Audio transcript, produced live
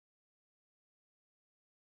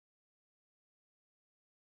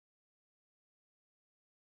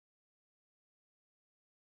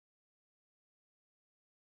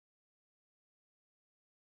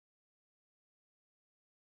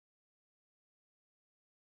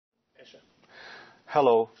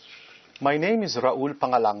Hello, my name is Raul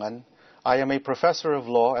Pangalangan. I am a professor of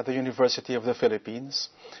law at the University of the Philippines,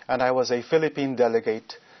 and I was a Philippine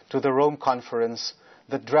delegate to the Rome Conference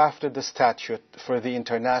that drafted the statute for the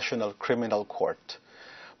International Criminal Court.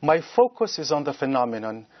 My focus is on the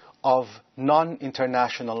phenomenon of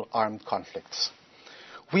non-international armed conflicts.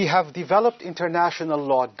 We have developed international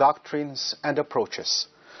law doctrines and approaches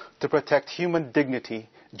to protect human dignity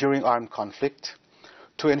during armed conflict,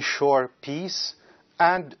 to ensure peace,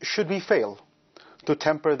 and, should we fail, to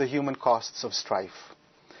temper the human costs of strife.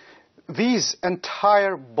 These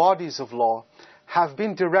entire bodies of law have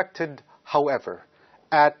been directed, however,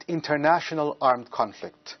 at international armed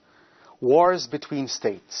conflict, wars between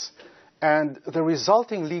states, and the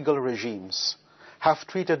resulting legal regimes have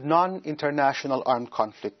treated non-international armed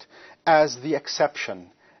conflict as the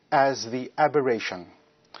exception, as the aberration.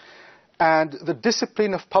 And the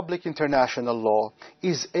discipline of public international law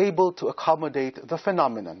is able to accommodate the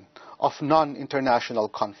phenomenon of non-international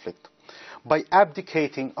conflict by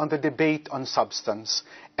abdicating on the debate on substance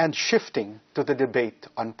and shifting to the debate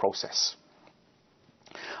on process.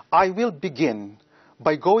 I will begin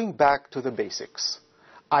by going back to the basics,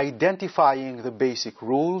 identifying the basic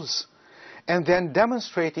rules, and then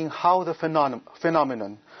demonstrating how the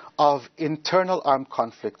phenomenon of internal armed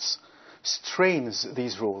conflicts strains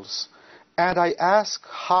these rules. And I ask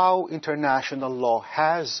how international law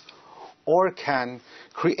has or can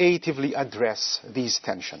creatively address these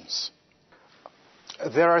tensions.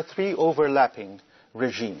 There are three overlapping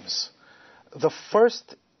regimes. The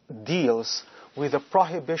first deals with the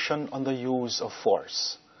prohibition on the use of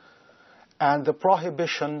force and the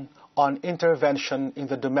prohibition on intervention in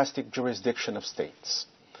the domestic jurisdiction of states.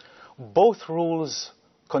 Both rules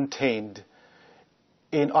contained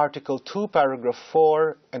in Article 2, Paragraph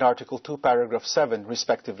 4 and Article 2, Paragraph 7,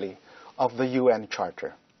 respectively, of the UN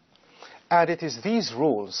Charter. And it is these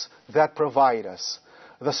rules that provide us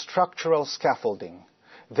the structural scaffolding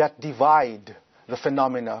that divide the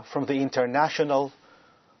phenomena from the international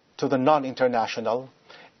to the non-international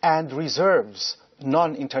and reserves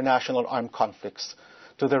non-international armed conflicts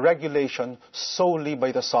to the regulation solely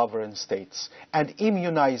by the sovereign states and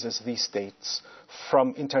immunizes these states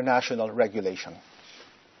from international regulation.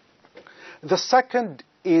 The second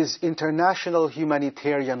is international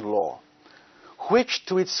humanitarian law, which,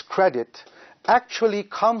 to its credit, actually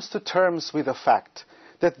comes to terms with the fact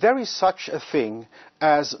that there is such a thing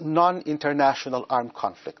as non-international armed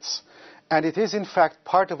conflicts. And it is, in fact,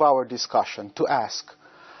 part of our discussion to ask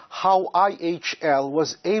how IHL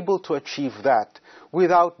was able to achieve that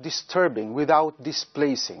without disturbing, without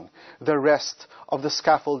displacing the rest of the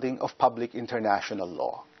scaffolding of public international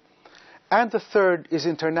law. And the third is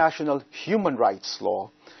international human rights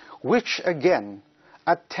law, which again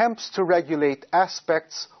attempts to regulate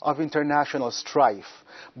aspects of international strife,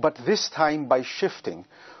 but this time by shifting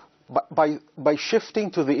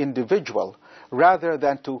to the individual rather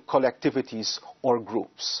than to collectivities or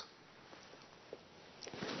groups.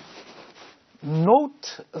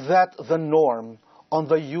 Note that the norm on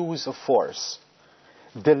the use of force,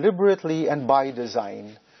 deliberately and by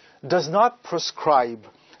design, does not prescribe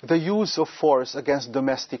the use of force against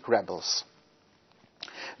domestic rebels.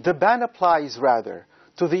 The ban applies rather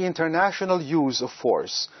to the international use of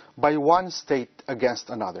force by one state against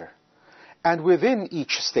another. And within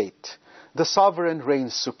each state, the sovereign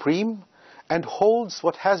reigns supreme and holds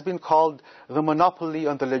what has been called the monopoly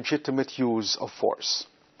on the legitimate use of force.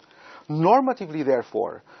 Normatively,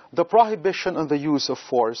 therefore, the prohibition on the use of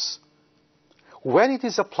force, when it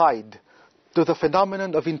is applied to the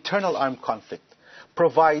phenomenon of internal armed conflict,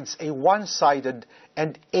 provides a one-sided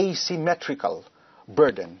and asymmetrical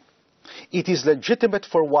burden. It is legitimate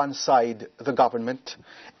for one side, the government,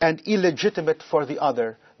 and illegitimate for the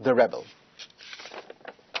other, the rebel.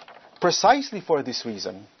 Precisely for this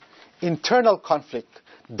reason, internal conflict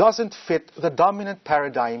doesn't fit the dominant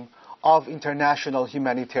paradigm of international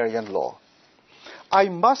humanitarian law. I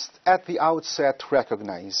must at the outset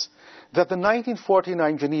recognize that the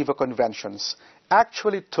 1949 Geneva Conventions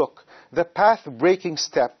actually took the path-breaking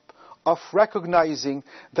step of recognizing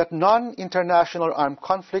that non-international armed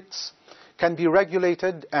conflicts can be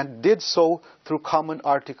regulated and did so through Common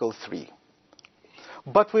Article 3.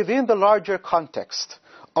 But within the larger context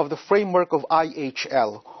of the framework of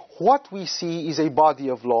IHL, what we see is a body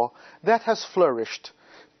of law that has flourished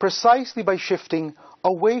precisely by shifting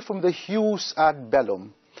away from the jus ad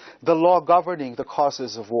bellum, the law governing the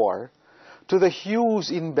causes of war, to the jus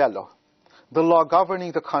in bello, the law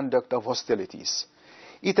governing the conduct of hostilities.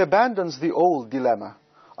 It abandons the old dilemma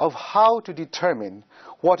of how to determine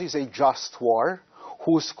what is a just war,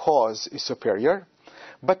 whose cause is superior,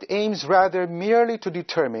 but aims rather merely to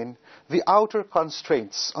determine the outer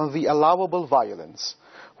constraints on the allowable violence,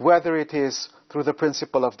 whether it is through the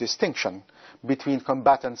principle of distinction between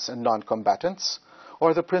combatants and non-combatants,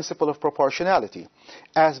 or the principle of proportionality,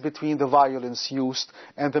 as between the violence used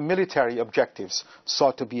and the military objectives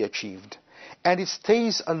sought to be achieved. And it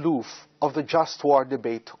stays aloof of the just war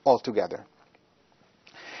debate altogether.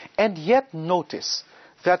 And yet notice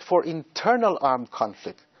that for internal armed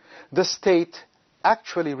conflict, the state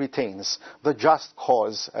actually retains the just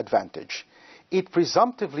cause advantage. It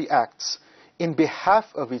presumptively acts in behalf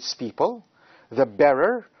of its people, the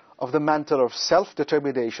bearer of the mantle of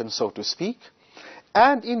self-determination, so to speak,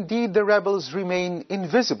 and indeed the rebels remain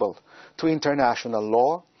invisible to international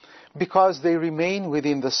law because they remain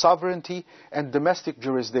within the sovereignty and domestic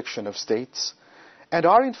jurisdiction of states and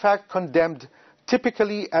are in fact condemned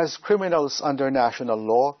typically as criminals under national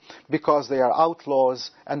law because they are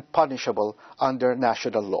outlaws and punishable under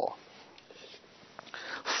national law.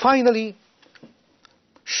 Finally,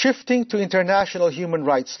 shifting to international human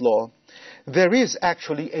rights law, there is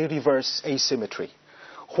actually a reverse asymmetry.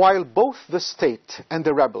 While both the state and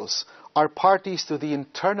the rebels are parties to the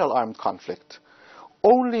internal armed conflict,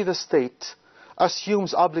 only the state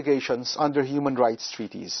assumes obligations under human rights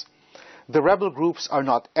treaties. The rebel groups are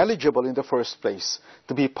not eligible in the first place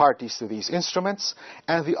to be parties to these instruments,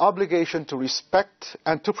 and the obligation to respect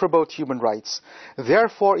and to promote human rights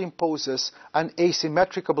therefore imposes an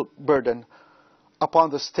asymmetrical burden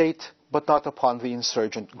upon the state but not upon the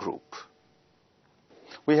insurgent group.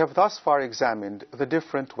 We have thus far examined the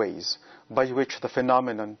different ways by which the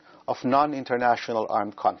phenomenon of non-international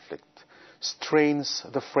armed conflict strains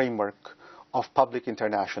the framework of public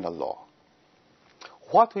international law.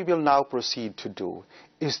 What we will now proceed to do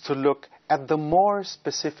is to look at the more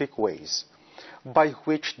specific ways by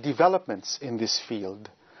which developments in this field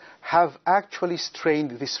have actually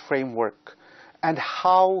strained this framework and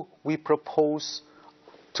how we propose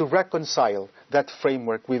to reconcile that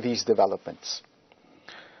framework with these developments.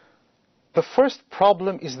 The first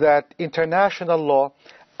problem is that international law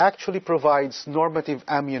actually provides normative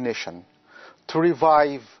ammunition to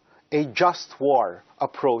revive a just war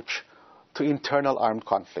approach to internal armed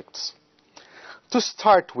conflicts. To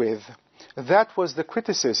start with, that was the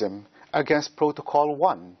criticism against Protocol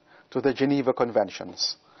 1 to the Geneva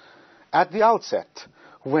Conventions. At the outset,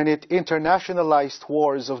 when it internationalized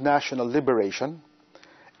wars of national liberation,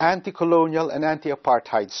 anti-colonial and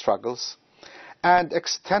anti-apartheid struggles, and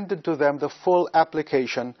extended to them the full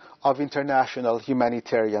application of international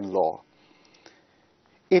humanitarian law.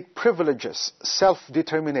 It privileges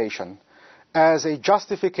self-determination as a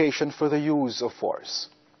justification for the use of force.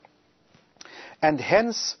 And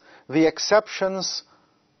hence, the exceptions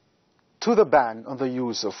to the ban on the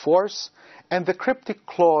use of force and the cryptic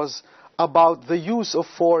clause about the use of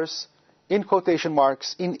force, in quotation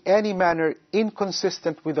marks, in any manner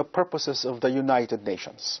inconsistent with the purposes of the United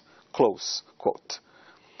Nations. Close quote.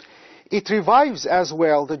 It revives as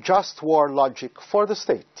well the just war logic for the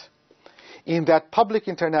state, in that public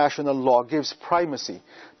international law gives primacy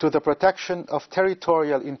to the protection of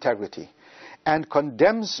territorial integrity and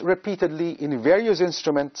condemns repeatedly in various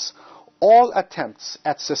instruments all attempts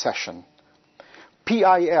at secession.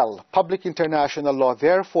 PIL, public international law,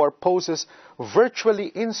 therefore poses virtually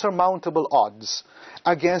insurmountable odds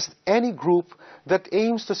against any group that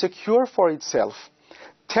aims to secure for itself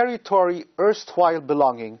territory erstwhile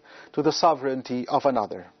belonging to the sovereignty of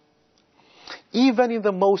another. Even in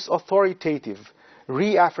the most authoritative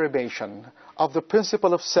reaffirmation of the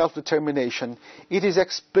principle of self-determination, it is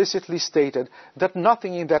explicitly stated that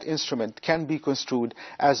nothing in that instrument can be construed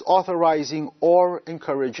as authorizing or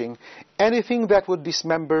encouraging anything that would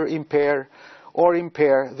dismember, impair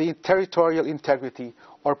the territorial integrity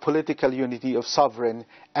or political unity of sovereign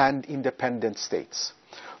and independent states.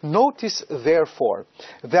 Notice, therefore,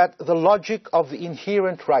 that the logic of the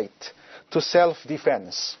inherent right to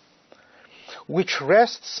self-defense, which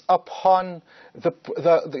rests upon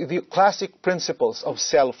the classic principles of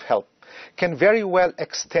self-help, can very well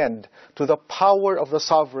extend to the power of the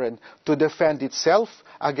sovereign to defend itself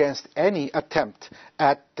against any attempt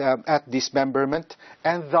at dismemberment,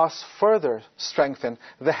 and thus further strengthen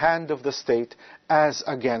the hand of the state as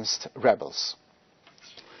against rebels.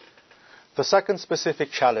 The second specific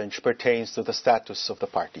challenge pertains to the status of the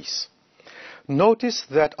parties. Notice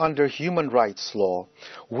that under human rights law,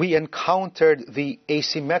 we encountered the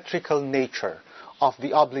asymmetrical nature of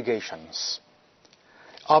the obligations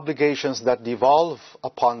that devolve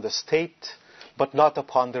upon the state but not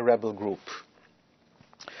upon the rebel group.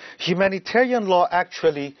 Humanitarian law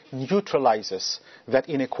actually neutralizes that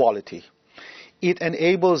inequality. it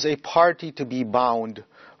enables a party to be bound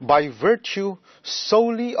by virtue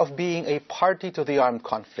solely of being a party to the armed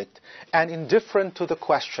conflict and indifferent to the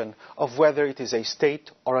question of whether it is a state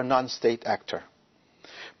or a non-state actor.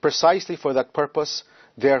 Precisely for that purpose,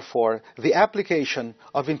 therefore, the application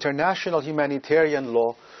of international humanitarian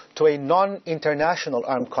law to a non-international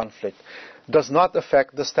armed conflict does not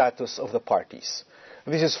affect the status of the parties.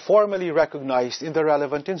 This is formally recognized in the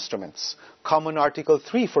relevant instruments. Common Article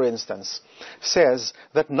 3, for instance, says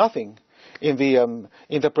that nothing in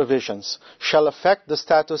the provisions shall affect the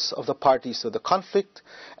status of the parties to the conflict,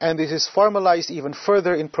 and this is formalized even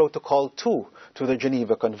further in Protocol 2 to the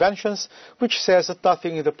Geneva Conventions, which says that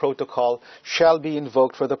nothing in the protocol shall be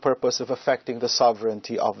invoked for the purpose of affecting the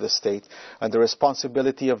sovereignty of the state and the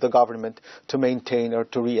responsibility of the government to maintain or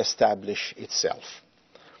to re-establish itself.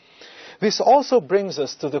 This also brings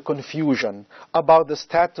us to the confusion about the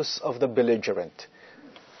status of the belligerent,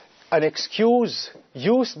 an excuse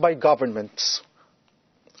used by governments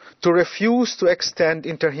to refuse to extend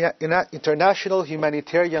international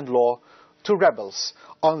humanitarian law to rebels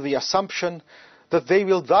on the assumption that they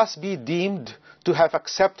will thus be deemed to have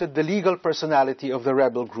accepted the legal personality of the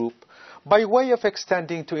rebel group by way of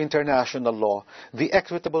extending to international law the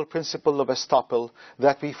equitable principle of estoppel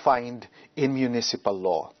that we find in municipal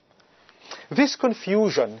law. This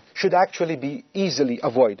confusion should actually be easily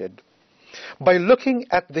avoided by looking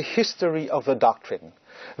at the history of the doctrine.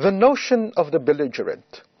 The notion of the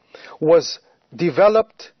belligerent was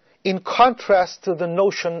developed in contrast to the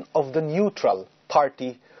notion of the neutral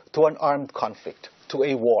party to an armed conflict, to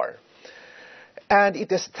a war. And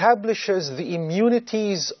it establishes the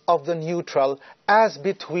immunities of the neutral as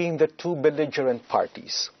between the two belligerent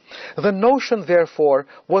parties. The notion, therefore,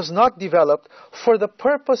 was not developed for the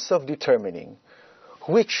purpose of determining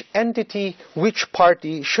which entity, which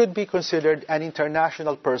party should be considered an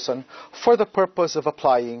international person for the purpose of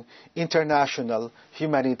applying international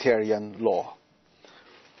humanitarian law.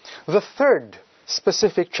 The third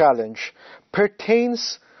specific challenge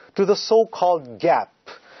pertains to the so-called gap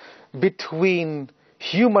between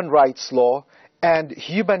human rights law and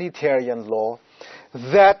humanitarian law,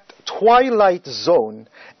 that twilight zone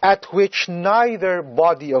at which neither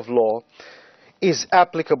body of law is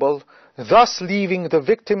applicable, thus leaving the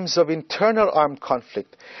victims of internal armed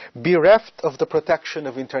conflict bereft of the protection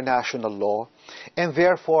of international law and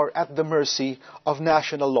therefore at the mercy of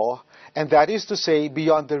national law, and that is to say,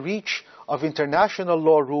 beyond the reach of international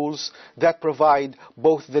law rules that provide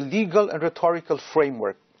both the legal and rhetorical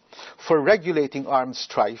framework for regulating armed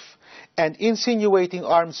strife and insinuating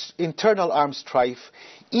internal armed strife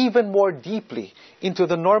even more deeply into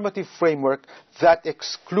the normative framework that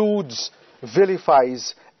excludes,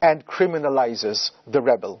 vilifies, and criminalizes the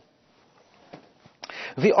rebel.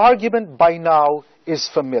 The argument by now is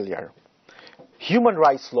familiar. Human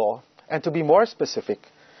rights law, and to be more specific,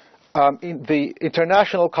 in the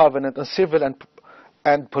International Covenant on Civil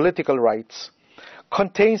and Political Rights,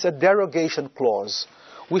 contains a derogation clause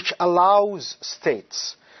which allows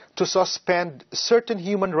states to suspend certain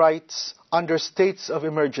human rights under states of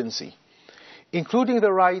emergency, including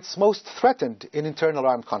the rights most threatened in internal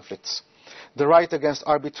armed conflicts: the right against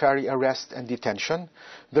arbitrary arrest and detention,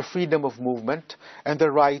 the freedom of movement, and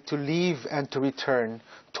the right to leave and to return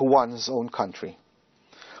to one's own country.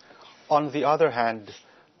 On the other hand,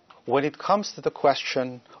 when it comes to the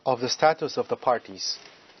question of the status of the parties,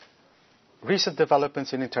 recent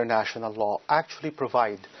developments in international law actually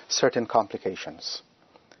provide certain complications.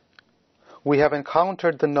 We have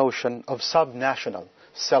encountered the notion of subnational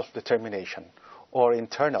self-determination or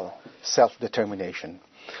internal self-determination.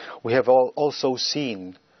 We have also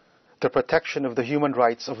seen the protection of the human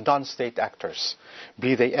rights of non-state actors,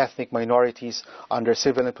 be they ethnic minorities under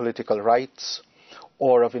civil and political rights,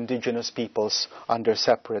 or of indigenous peoples under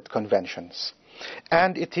separate conventions.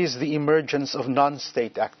 And it is the emergence of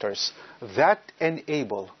non-state actors that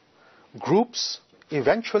enable groups,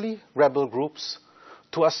 eventually rebel groups,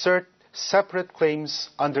 to assert separate claims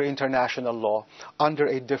under international law, under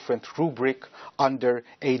a different rubric, under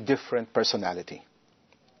a different personality.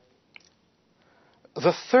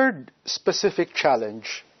 The third specific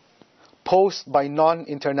challenge posed by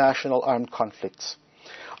non-international armed conflicts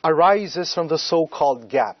arises from the so-called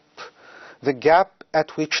gap, the gap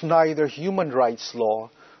at which neither human rights law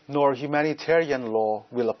nor humanitarian law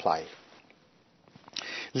will apply,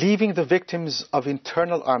 leaving the victims of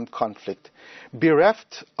internal armed conflict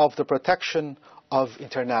bereft of the protection of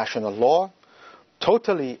international law,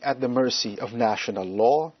 totally at the mercy of national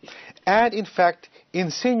law, and in fact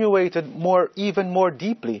insinuated even more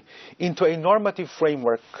deeply into a normative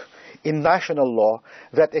framework in national law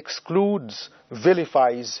that excludes,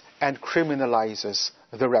 vilifies, and criminalizes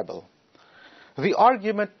the rebel. The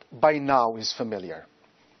argument by now is familiar.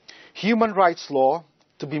 Human rights law,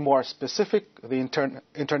 to be more specific, the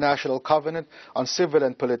International Covenant on Civil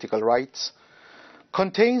and Political Rights,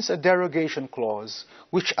 contains a derogation clause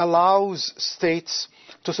which allows states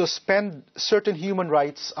to suspend certain human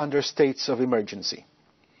rights under states of emergency.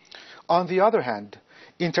 On the other hand,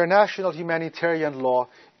 international humanitarian law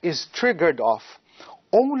is triggered off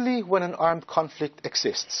only when an armed conflict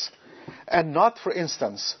exists, and not, for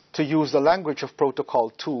instance, to use the language of Protocol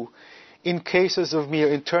 2, in cases of mere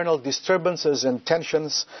internal disturbances and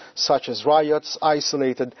tensions, such as riots,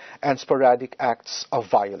 isolated and sporadic acts of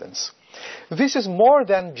violence. This is more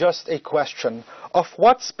than just a question of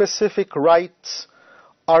what specific rights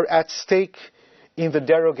are at stake in the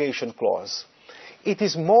derogation clause. It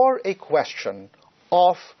is more a question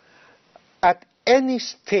of, at any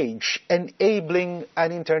stage, enabling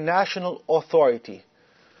an international authority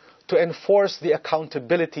to enforce the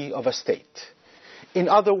accountability of a state. In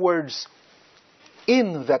other words,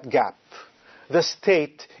 in that gap, the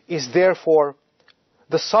state is therefore,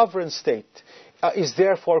 the sovereign state is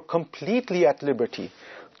therefore completely at liberty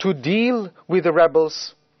to deal with the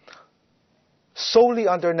rebels solely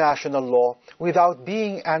under national law without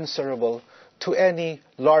being answerable to any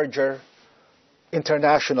larger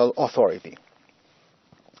international authority.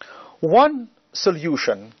 One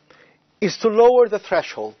solution is to lower the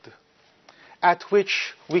threshold at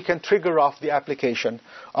which we can trigger off the application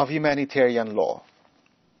of humanitarian law.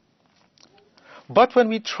 But when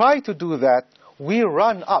we try to do that, we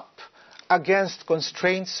run up against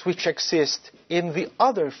constraints which exist in the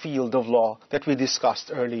other field of law that we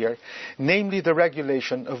discussed earlier, namely the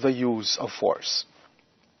regulation of the use of force.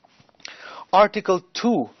 Article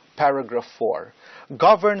 2, paragraph 4,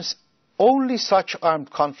 governs only such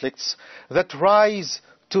armed conflicts that rise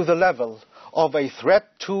to the level of a threat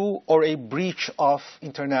to or a breach of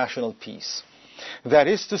international peace. That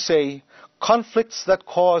is to say, conflicts that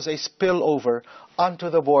cause a spillover onto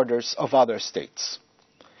the borders of other states.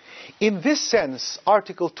 In this sense,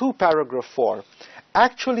 Article 2, paragraph 4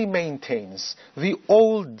 actually maintains the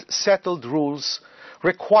old settled rules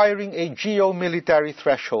requiring a geomilitary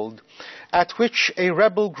threshold at which a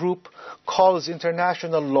rebel group calls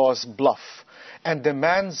international laws bluff and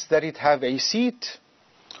demands that it have a seat,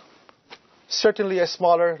 certainly a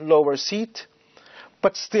smaller, lower seat,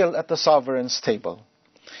 but still at the sovereign's table.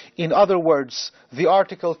 In other words, the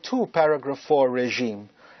Article 2, paragraph 4 regime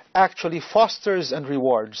actually fosters and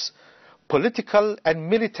rewards political and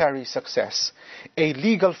military success, a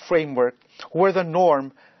legal framework where the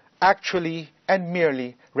norm actually and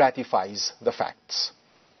merely ratifies the facts.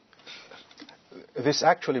 This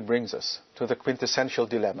actually brings us to the quintessential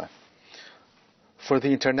dilemma for the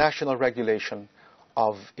international regulation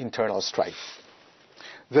of internal strife.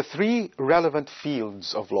 The three relevant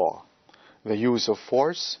fields of law, the use of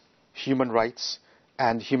force, human rights,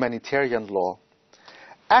 and humanitarian law,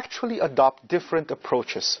 actually adopt different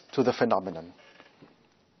approaches to the phenomenon.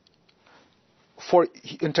 For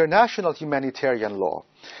international humanitarian law,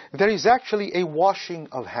 there is actually a washing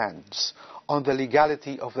of hands on the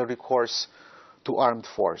legality of the recourse to armed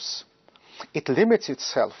force. It limits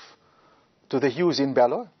itself to the jus in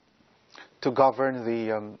bello, to govern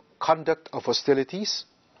the conduct of hostilities.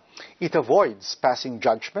 It avoids passing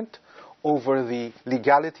judgment over the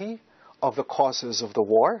legality of the causes of the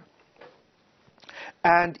war,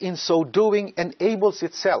 and in so doing enables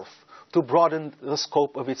itself to broaden the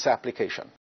scope of its application.